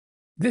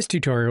This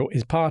tutorial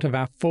is part of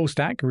our full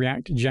stack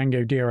React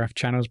Django DRF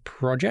channels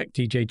project,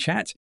 DJ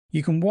Chat.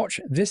 You can watch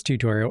this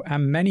tutorial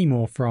and many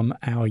more from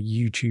our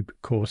YouTube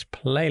course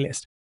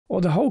playlist,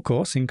 or the whole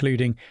course,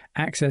 including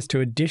access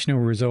to additional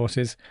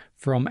resources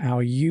from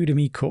our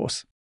Udemy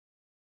course.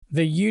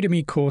 The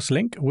Udemy course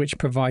link, which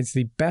provides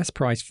the best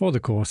price for the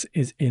course,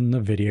 is in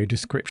the video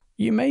description.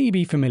 You may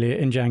be familiar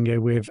in Django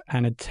with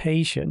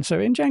annotation.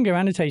 So in Django,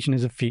 annotation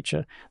is a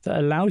feature that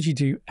allows you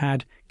to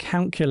add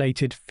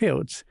calculated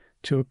fields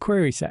to a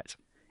query set.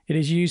 It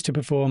is used to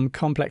perform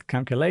complex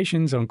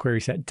calculations on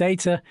query set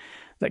data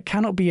that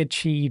cannot be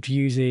achieved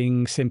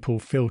using simple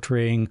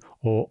filtering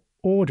or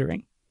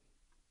ordering.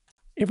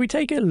 If we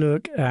take a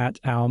look at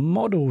our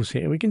models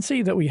here, we can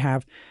see that we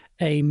have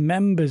a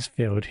members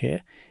field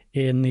here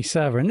in the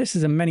server, and this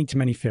is a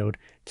many-to-many field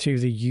to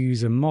the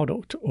user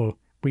model, or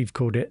we've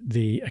called it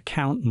the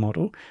account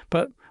model,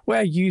 but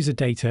where user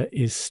data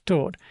is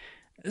stored.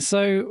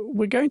 So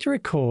we're going to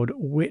record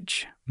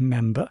which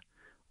member,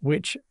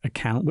 which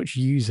account, which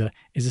user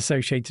is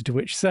associated to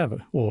which server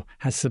or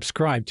has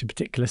subscribed to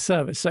particular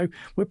servers. So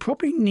we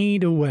probably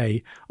need a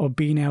way of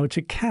being able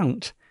to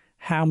count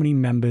how many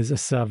members a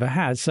server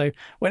has. So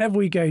whenever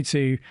we go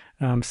to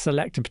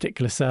select a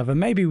particular server,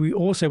 maybe we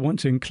also want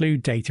to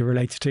include data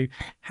related to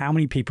how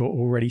many people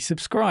already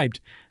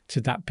subscribed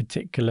to that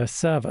particular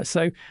server.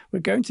 So we're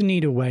going to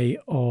need a way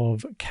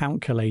of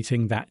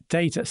calculating that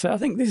data. So I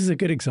think this is a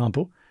good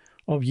example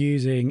of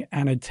using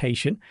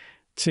annotation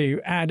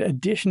to add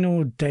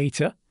additional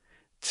data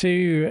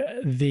to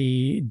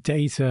the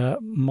data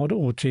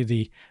model, or to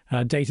the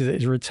data that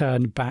is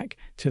returned back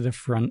to the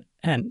front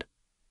end.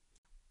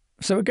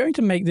 So we're going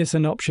to make this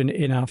an option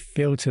in our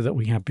filter that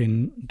we have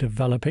been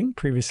developing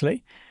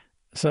previously.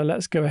 So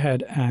let's go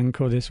ahead and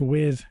call this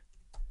with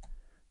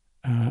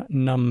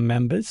num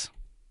members.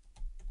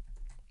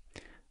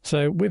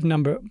 So with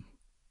number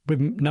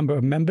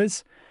of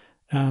members,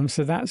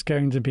 so that's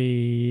going to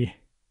be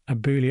a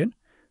Boolean.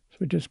 So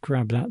we'll just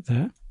grab that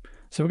there.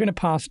 So we're going to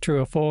pass true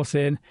or false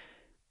in.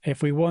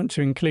 If we want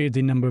to include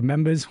the number of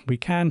members, we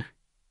can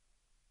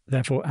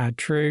therefore add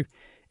true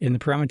in the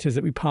parameters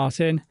that we pass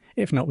in.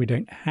 If not, we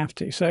don't have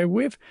to. So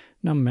with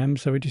nummem,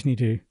 so we just need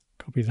to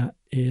copy that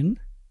in.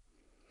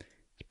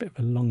 It's a bit of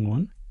a long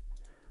one.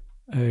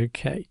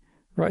 Okay,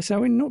 right, so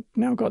we've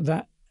now got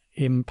that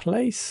in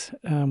place.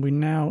 We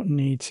now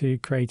need to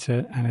create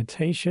an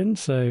annotation.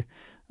 So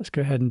let's go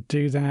ahead and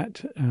do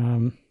that.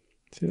 Do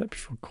that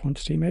before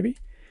quantity maybe.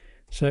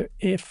 So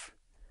if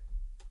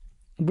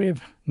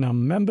with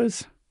num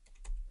members,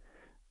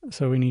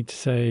 so we need to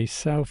say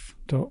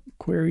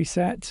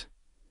self.querySet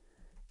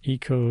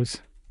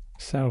equals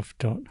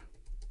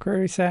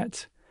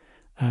self.querySet,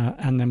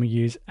 and then we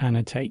use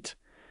annotate.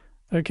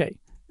 Okay,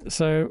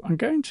 so I'm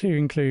going to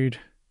include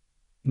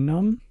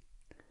num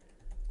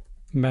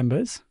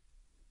members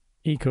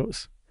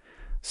equals.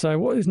 So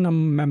what is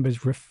num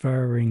members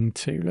referring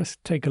to? Let's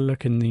take a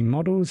look in the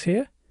models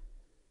here.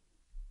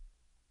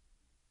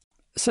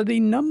 So the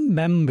num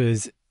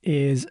members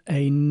is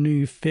a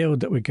new field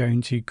that we're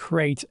going to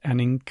create and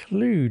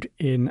include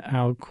in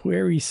our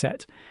query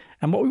set.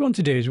 And what we want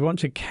to do is we want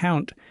to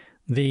count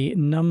the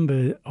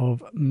number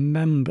of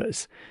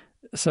members.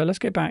 So let's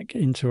go back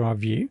into our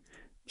view.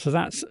 So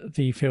that's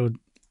the field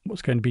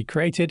what's going to be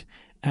created.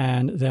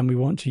 And then we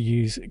want to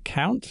use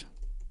count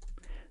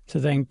to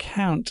then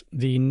count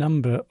the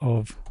number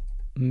of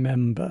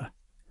member.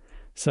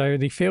 So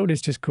the field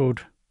is just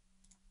called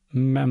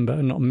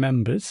member, not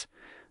members.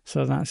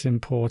 So that's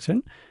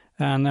important.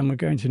 And then we're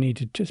going to need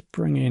to just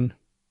bring in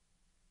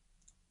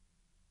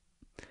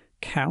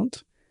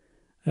count,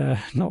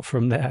 not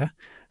from there.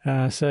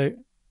 So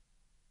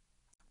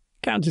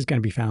count is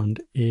going to be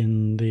found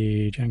in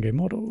the Django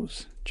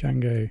models,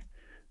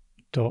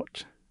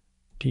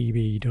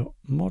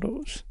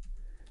 django.db.models.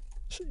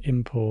 Let's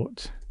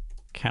import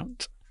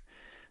count.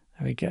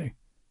 There we go.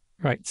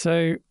 Right,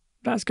 so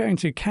that's going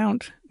to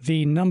count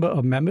the number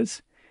of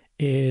members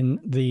in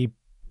the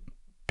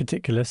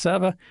particular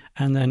server,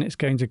 and then it's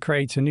going to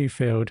create a new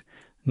field,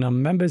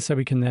 num members, so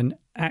we can then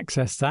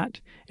access that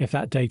if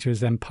that data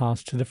is then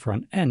passed to the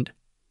front end.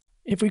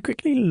 If we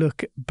quickly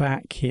look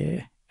back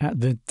here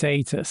at the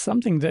data,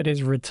 something that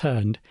is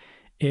returned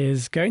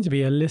is going to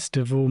be a list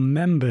of all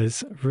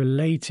members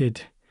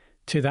related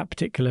to that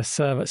particular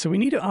server. So we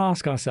need to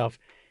ask ourselves,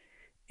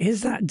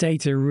 is that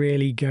data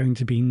really going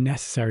to be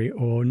necessary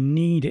or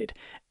needed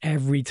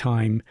every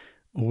time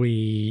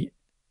we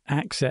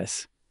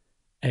access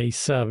a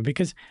server?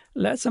 Because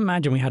let's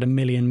imagine we had 1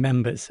 million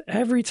members.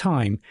 Every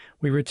time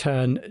we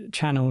return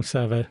channel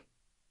server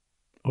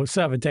or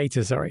server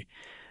data,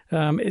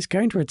 it's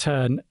going to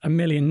return 1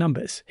 million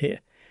numbers here.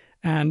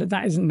 And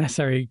that isn't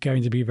necessarily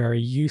going to be very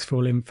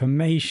useful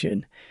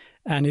information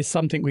and is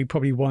something we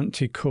probably want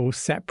to call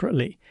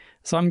separately.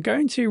 So I'm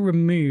going to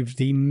remove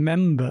the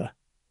member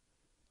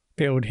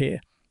field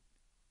here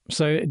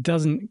so it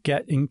doesn't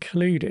get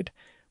included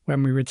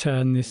when we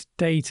return this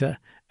data.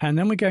 And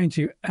then we're going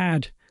to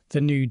add the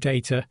new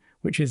data,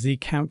 which is the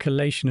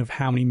calculation of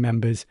how many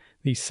members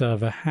the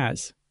server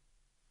has.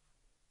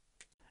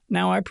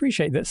 Now, I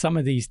appreciate that some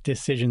of these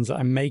decisions that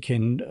I'm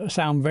making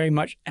sound very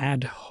much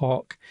ad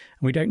hoc,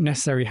 and we don't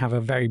necessarily have a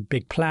very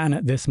big plan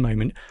at this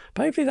moment,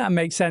 but hopefully that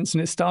makes sense,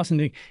 and it's starting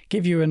to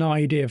give you an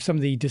idea of some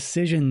of the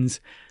decisions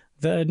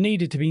that are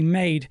needed to be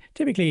made,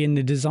 typically in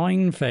the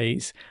design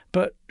phase,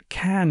 but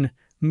can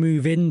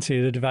move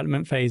into the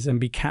development phase and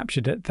be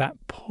captured at that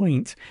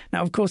point.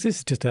 Now, of course, this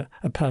is just a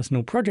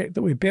personal project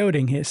that we're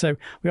building here, so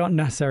we aren't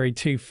necessarily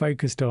too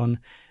focused on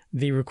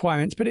the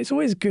requirements, but it's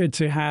always good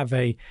to have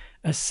a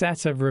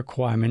set of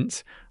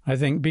requirements, I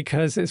think,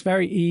 because it's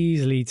very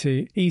easy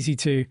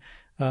to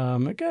go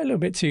a little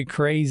bit too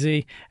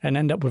crazy and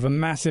end up with a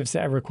massive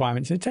set of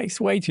requirements. It takes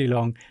way too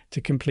long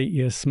to complete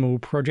your small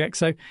project.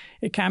 So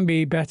it can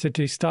be better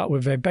to start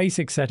with a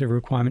basic set of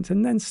requirements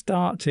and then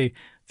start to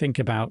think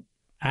about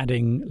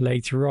adding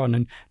later on,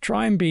 and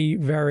try and be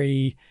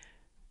very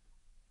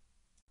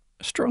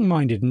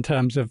strong-minded in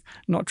terms of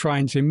not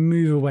trying to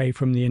move away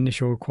from the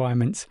initial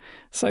requirements.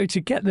 So to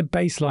get the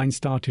baseline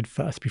started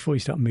first before you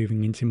start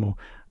moving into more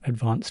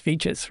advanced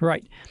features.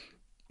 Right.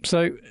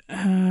 So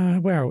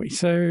where are we?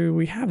 So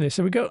we have this.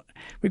 So we got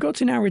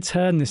to now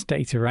return this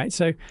data, right?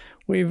 So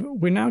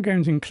we're now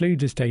going to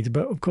include this data,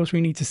 but of course we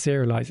need to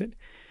serialize it.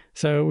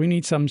 So we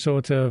need some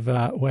sort of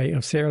way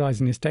of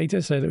serializing this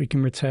data so that we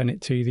can return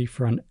it to the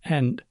front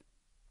end.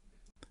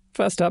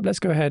 First up, let's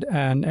go ahead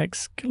and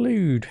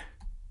exclude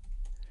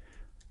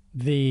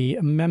the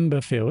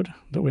member field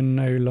that we're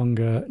no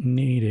longer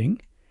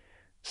needing.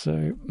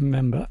 So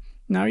member.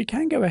 Now you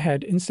can go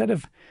ahead, instead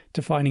of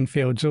defining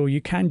fields, or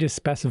you can just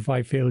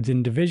specify fields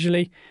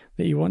individually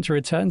that you want to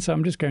return. So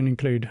I'm just going to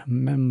include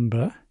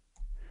member.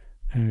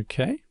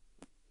 Okay.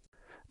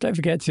 Don't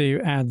forget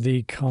to add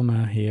the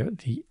comma here at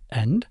the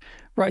end.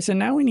 Right, so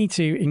now we need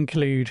to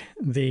include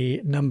the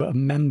number of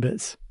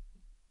members.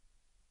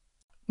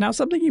 Now,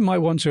 something you might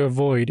want to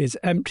avoid is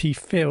empty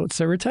fields.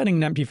 So returning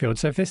an empty field.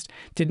 So if this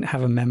didn't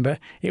have a member,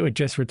 it would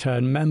just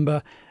return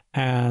member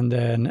and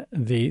then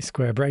the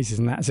square braces,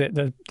 and that's it.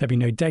 There'd be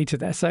no data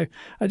there. So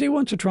I do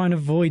want to try and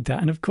avoid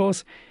that. And of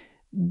course,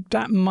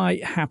 that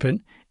might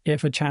happen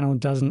if a channel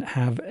doesn't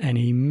have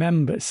any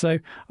members. So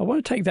I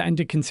want to take that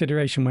into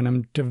consideration when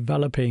I'm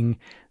developing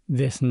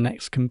this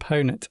next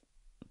component.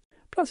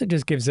 Plus, it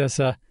just gives us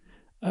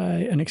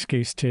an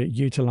excuse to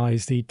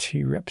utilize the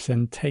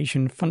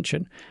toRepresentation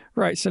function.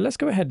 Right, so let's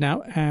go ahead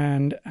now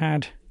and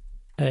add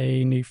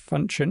a new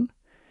function.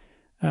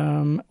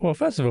 Well,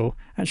 first of all,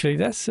 actually,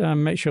 let's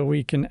make sure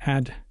we can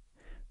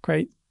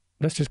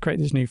let's just create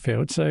this new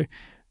field. So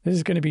this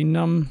is going to be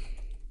num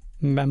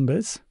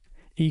members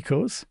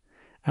equals,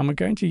 and we're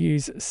going to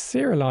use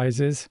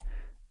serializers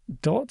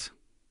dot.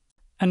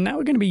 And now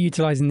we're going to be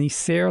utilizing the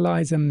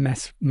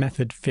serializer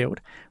method field,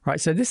 right?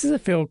 So this is a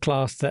field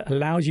class that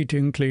allows you to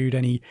include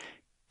any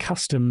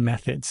custom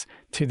methods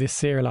to this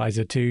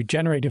serializer to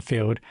generate a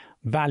field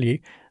value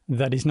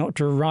that is not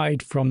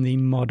derived from the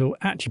model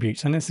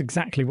attributes. And that's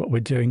exactly what we're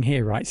doing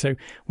here, right? So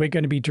we're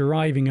going to be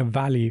deriving a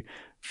value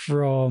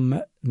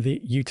from the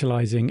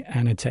utilizing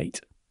annotate.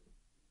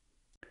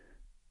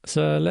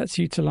 So let's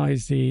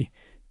utilize the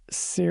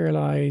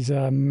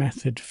serializer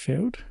method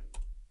field.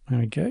 There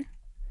we go.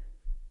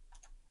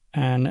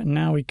 And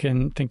now we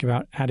can think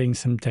about adding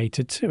some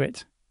data to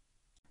it.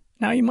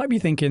 Now you might be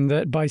thinking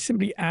that by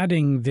simply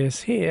adding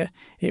this here,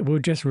 it will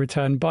just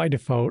return by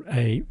default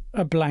a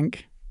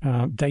blank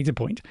data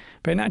point.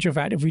 But in actual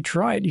fact, if we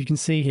try it, you can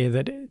see here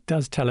that it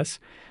does tell us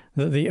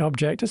that the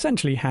object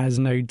essentially has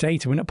no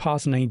data. We're not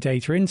passing any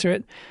data into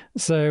it,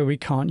 so we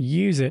can't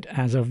use it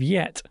as of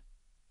yet.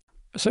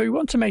 So we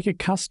want to make a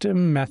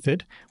custom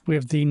method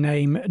with the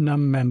name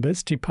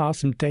nummembers to pass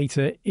some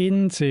data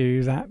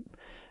into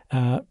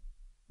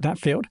that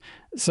field.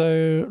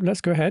 So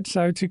let's go ahead.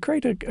 So to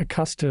create a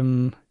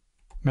custom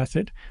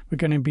method, we're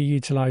going to be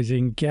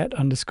utilizing get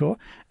underscore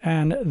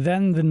and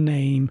then the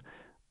name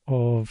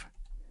of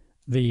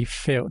the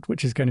field,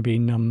 which is going to be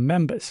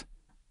nummembers.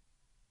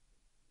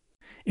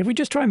 If we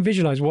just try and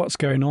visualize what's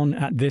going on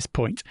at this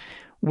point,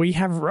 we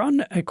have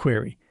run a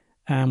query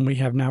and we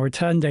have now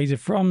returned data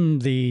from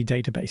the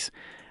database.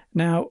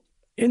 Now,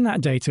 in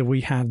that data,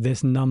 we have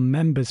this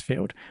nummembers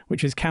field,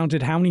 which has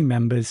counted how many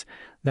members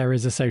there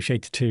is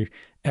associated to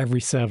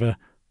every server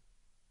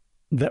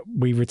that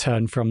we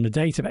return from the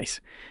database.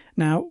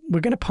 Now, we're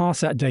going to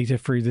pass that data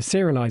through the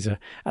serializer.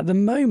 At the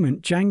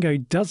moment,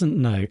 Django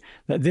doesn't know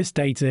that this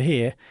data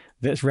here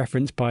that's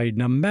referenced by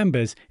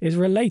nummembers is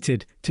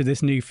related to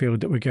this new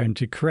field that we're going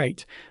to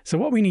create. So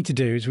what we need to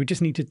do is we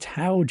just need to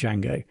tell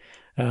Django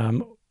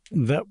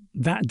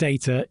that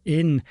data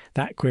in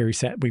that query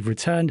set we've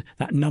returned,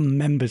 that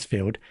nummembers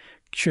field,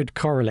 should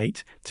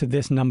correlate to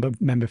this number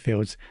of member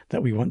fields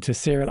that we want to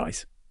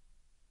serialize.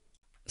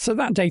 So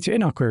that data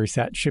in our query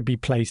set should be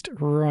placed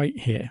right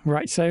here.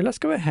 Right, so let's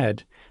go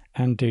ahead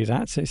and do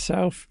that. So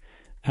self,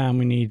 and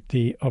we need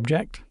the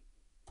object.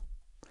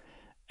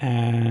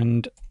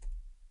 And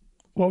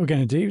what we're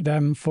going to do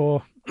then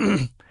for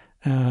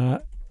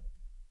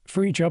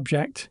each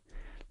object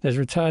there's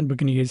returned, we're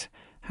going to use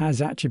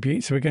has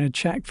attribute. So we're going to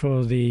check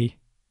for the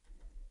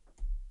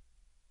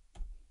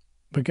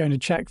we're going to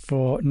check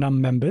for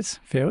num members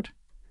field.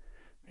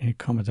 A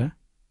comma there.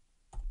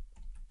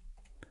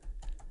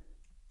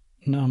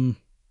 Num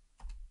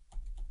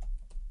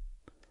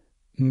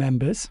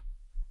members.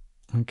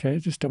 Okay,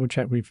 just double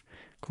check we've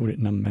called it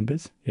num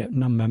members. Yep,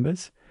 num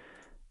members.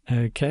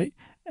 Okay,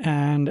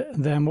 and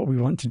then what we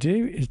want to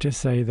do is just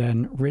say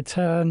then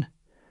return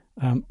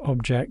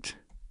object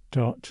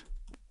dot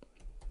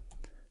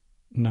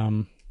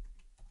num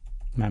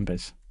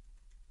members.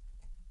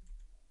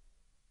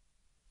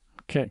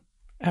 Okay,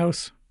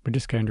 else we're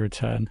just going to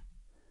return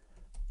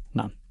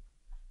none.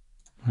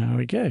 There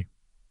we go.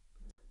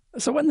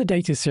 So when the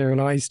data is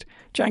serialized,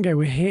 Django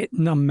will hit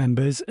num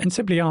members and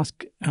simply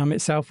ask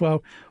itself,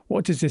 well,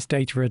 what does this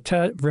data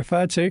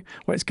refer to?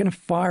 Well, it's going to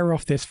fire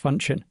off this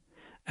function,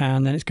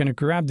 and then it's going to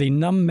grab the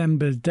num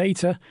members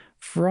data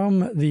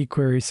from the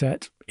query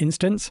set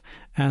instance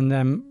and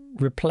then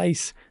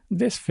replace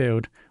this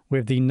field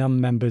with the num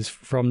members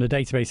from the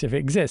database if it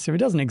exists. If it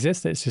doesn't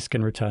exist, it's just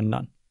going to return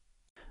none.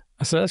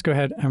 So let's go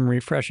ahead and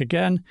refresh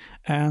again.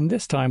 And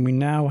this time we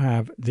now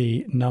have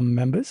the num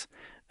members.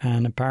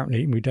 And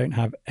apparently we don't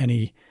have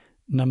any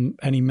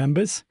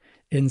members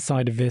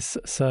inside of this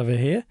server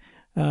here.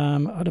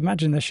 I'd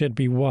imagine there should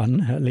be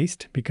one at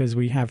least, because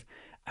we have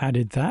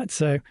added that.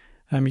 So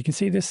you can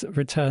see this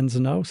returns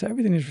null. So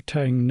everything is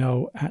returning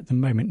null at the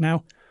moment.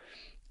 Now,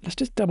 let's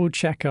just double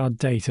check our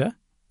data.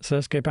 So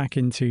let's go back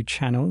into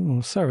channel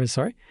or server,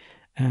 sorry,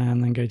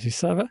 and then go to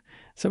server.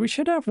 So we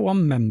should have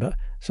one member.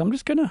 So I'm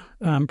just going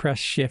to press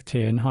shift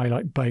here and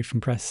highlight both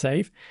and press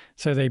save.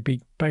 So they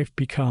both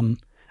become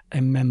a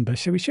member.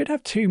 So we should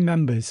have two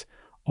members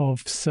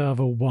of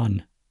server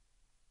 1.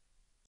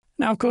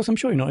 Now, of course, I'm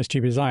sure you're not as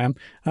stupid as I am.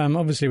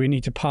 Obviously, we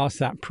need to pass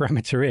that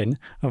parameter in,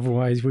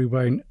 otherwise we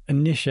won't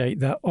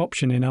initiate that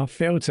option in our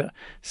filter.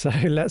 So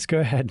let's go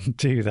ahead and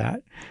do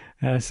that.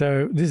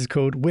 So this is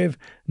called with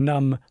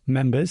num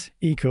members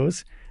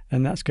equals,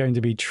 and that's going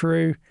to be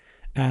true.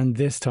 And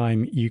this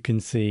time you can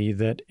see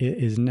that it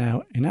is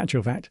now, in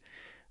actual fact,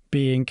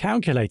 being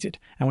calculated,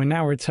 and we're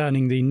now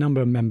returning the number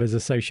of members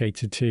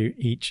associated to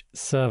each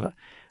server.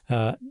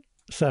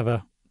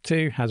 Server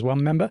 2 has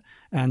one member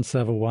and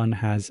server 1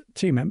 has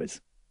 2 members.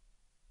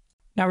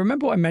 Now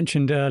remember what I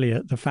mentioned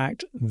earlier, the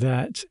fact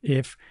that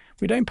if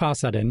we don't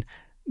pass that in,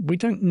 we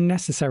don't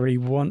necessarily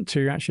want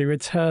to actually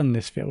return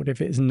this field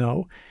if it's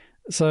null.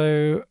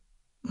 So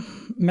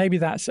maybe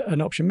that's an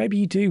option. Maybe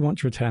you do want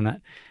to return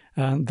that.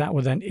 That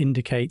will then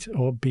indicate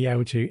or be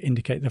able to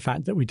indicate the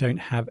fact that we don't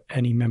have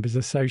any members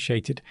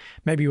associated.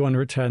 Maybe you want to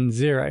return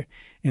 0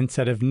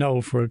 instead of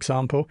null, for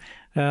example.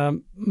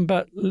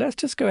 But let's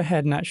just go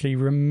ahead and actually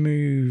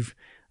remove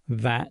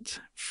that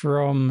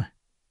from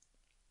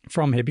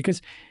here,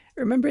 because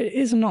remember, it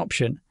is an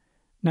option.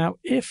 Now,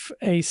 if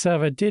a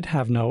server did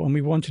have null and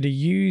we wanted to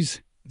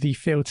use the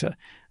filter,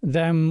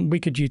 then we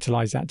could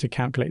utilize that to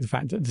calculate the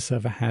fact that the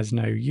server has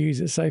no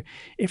users. So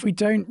if we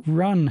don't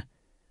run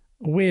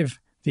with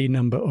the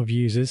number of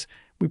users,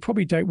 we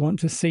probably don't want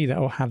to see that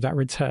or have that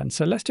return.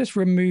 So let's just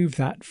remove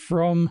that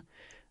from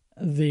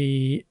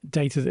the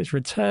data that's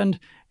returned,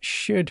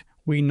 should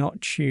we not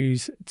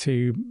choose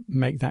to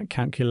make that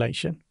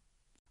calculation.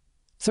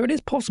 So it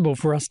is possible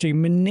for us to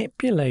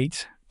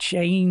manipulate,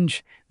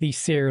 change the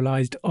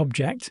serialized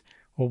object,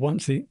 or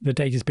once the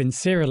data has been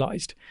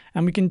serialized,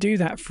 and we can do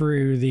that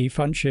through the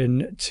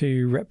function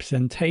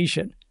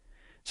toRepresentation.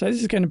 So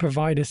this is going to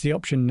provide us the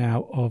option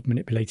now of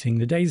manipulating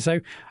the data. So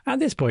at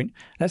this point,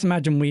 let's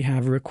imagine we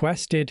have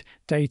requested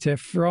data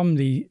from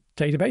the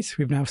database.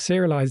 We've now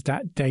serialized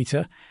that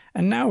data,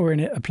 and now we're in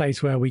a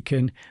place where we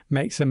can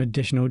make some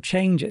additional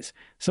changes.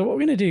 So what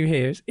we're going to do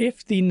here is,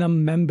 if the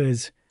num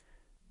members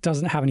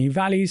doesn't have any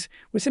values,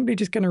 we're simply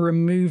just going to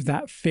remove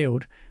that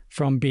field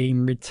from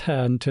being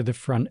returned to the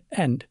front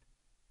end.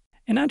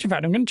 In actual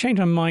fact, I'm going to change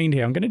my mind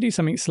here. I'm going to do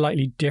something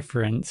slightly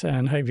different,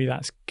 and hopefully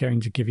that's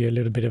going to give you a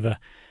little bit of a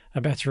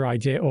better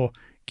idea, or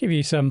give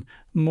you some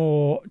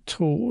more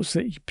tools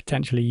that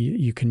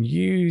you can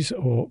use,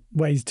 or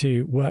ways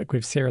to work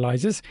with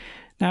serializers.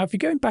 Now, if you're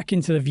going back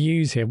into the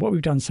views here, what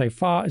we've done so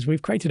far is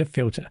we've created a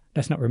filter.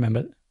 Let's not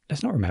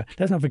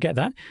forget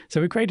that.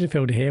 So we created a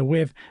filter here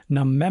with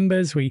num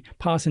members. We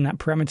pass in that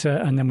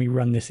parameter, and then we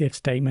run this if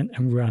statement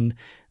and run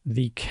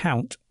the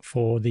count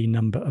for the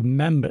number of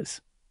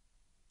members.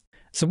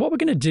 So what we're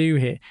going to do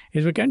here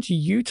is we're going to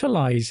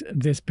utilize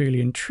this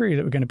Boolean true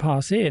that we're going to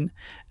pass in,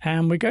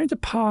 and we're going to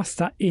pass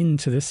that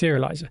into the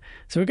serializer.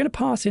 So we're going to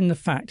pass in the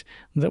fact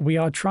that we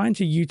are trying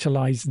to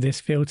utilize this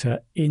filter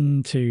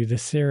into the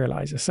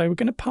serializer. So we're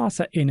going to pass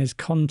that in as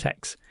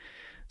context.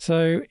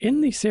 So in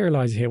the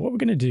serializer here, what we're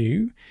going to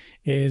do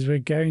is we're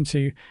going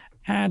to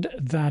add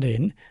that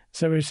in.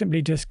 So we're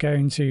simply just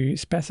going to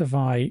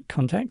specify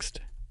context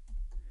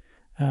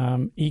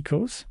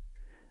equals,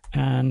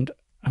 and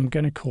I'm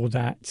going to call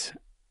that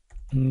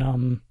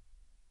num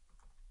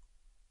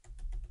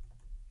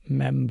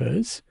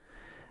members.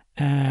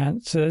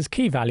 And so there's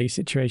key value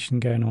situation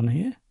going on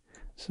here.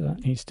 So that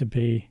needs to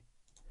be,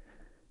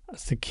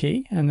 that's the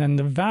key. And then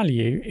the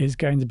value is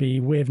going to be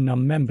with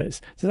num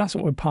members. So that's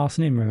what we're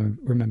passing in,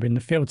 remember, in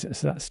the filter.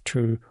 So that's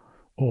true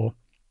or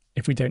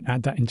if we don't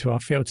add that into our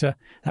filter,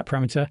 that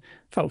parameter,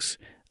 false.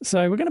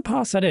 So we're going to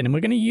pass that in, and we're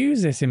going to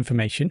use this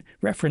information,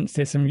 reference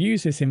this and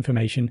use this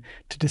information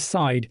to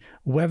decide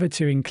whether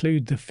to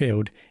include the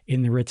field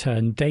in the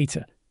return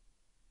data.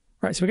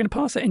 Right, so we're going to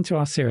pass it into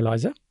our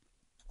serializer.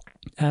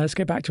 Let's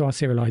go back to our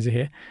serializer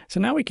here. So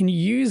now we can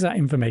use that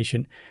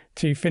information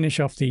to finish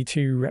off the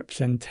to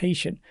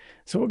representation.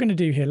 So what we're going to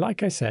do here,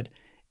 like I said,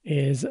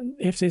 is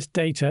if this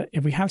data,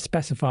 if we have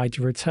specified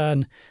to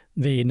return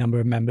the number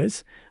of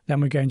members,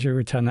 then we're going to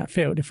return that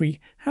field. If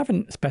we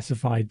haven't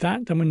specified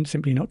that, then we're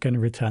simply not going to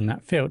return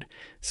that field.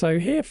 So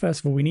here, first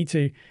of all, we need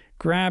to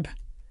grab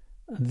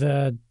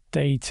the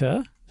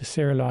data, the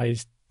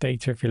serialized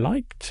data, if you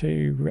like,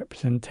 to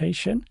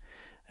representation.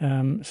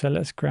 So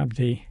let's grab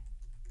the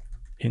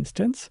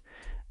instance,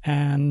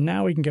 and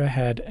now we can go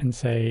ahead and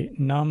say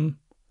num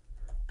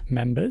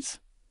members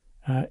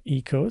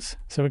equals.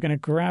 So we're going to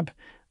grab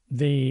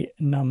the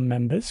num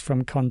members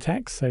from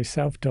context, so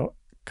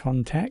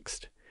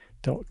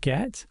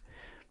self.context.get.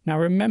 Now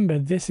remember,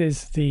 this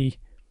is the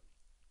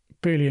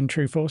Boolean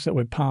true false that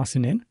we're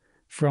passing in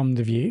from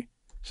the view,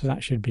 so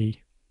that should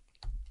be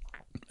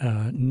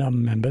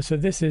num member. So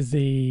this is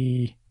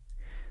a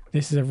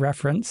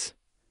reference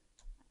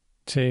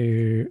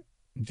to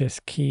this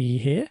key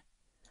here.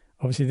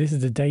 Obviously, this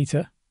is the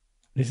data.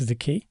 This is the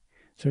key.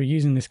 So we're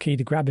using this key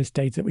to grab this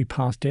data that we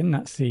passed in.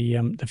 That's the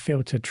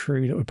filter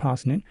true that we're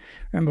passing in.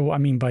 Remember what I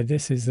mean by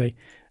this is the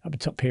up the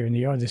top here in the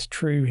yard, this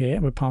true here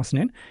we're passing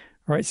in.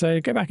 All right, so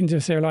go back into the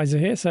serializer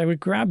here. So we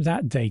grab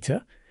that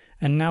data,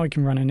 and now we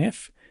can run an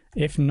if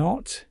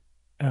not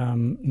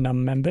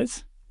num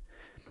members.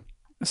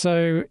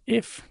 So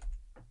if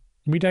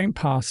we don't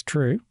pass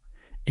true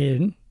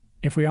in,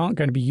 if we aren't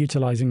going to be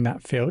utilizing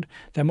that field,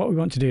 then what we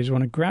want to do is we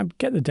want to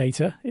get the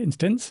data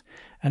instance,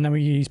 and then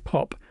we use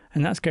pop,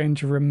 and that's going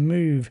to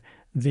remove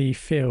the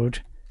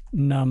field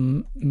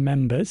num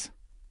members.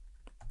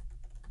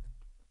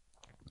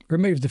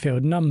 Remove the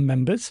field num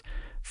members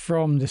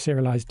from the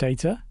serialized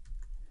data,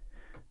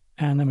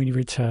 and then we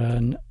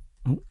return,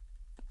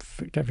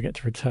 don't forget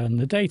to return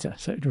the data,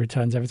 so it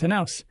returns everything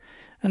else.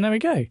 And there we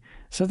go.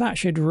 So that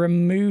should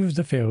remove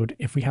the field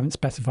if we haven't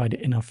specified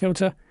it in our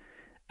filter,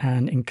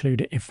 and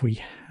include it if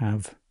we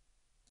have.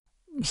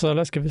 So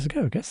let's give this a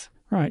go, I guess.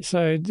 Right,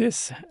 so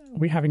this,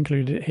 we have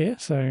included it here.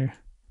 So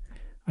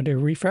I do a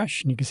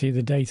refresh, and you can see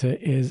the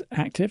data is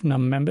active,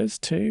 num members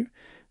 2,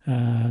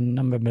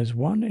 num members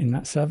 1 in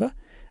that server.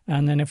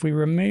 And then if we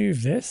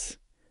remove this,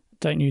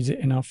 don't use it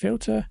in our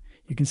filter,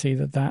 you can see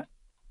that that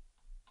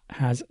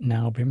has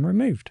now been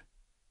removed.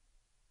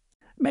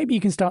 Maybe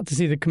you can start to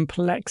see the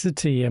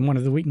complexity and one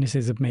of the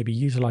weaknesses of maybe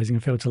utilizing a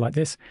filter like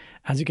this.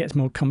 As it gets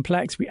more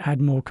complex, we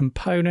add more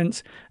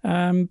components,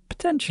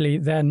 potentially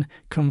then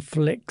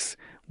conflicts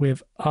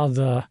with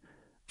other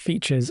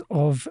features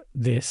of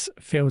this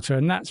filter.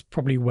 And that's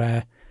probably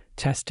where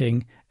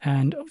testing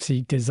and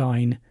obviously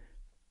design,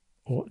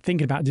 or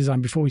thinking about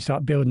design before we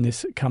start building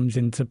this, comes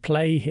into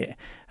play here.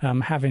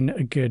 Having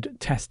a good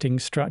testing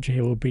structure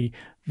here will be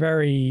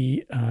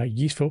very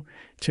useful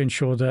to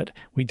ensure that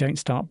we don't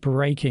start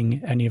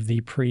breaking any of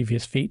the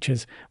previous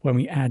features when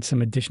we add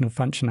some additional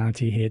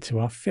functionality here to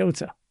our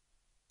filter.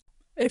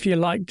 If you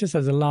like, just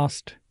as a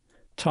last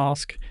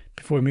task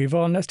before we move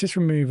on, let's just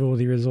remove all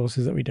the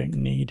resources that we don't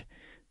need,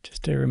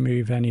 just to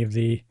remove any of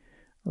the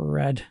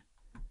red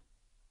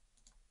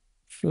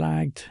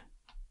flagged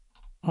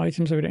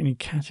items. So we don't need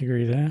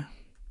category there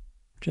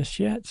just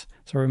yet.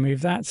 So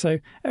remove that. So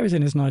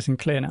everything is nice and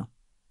clear now.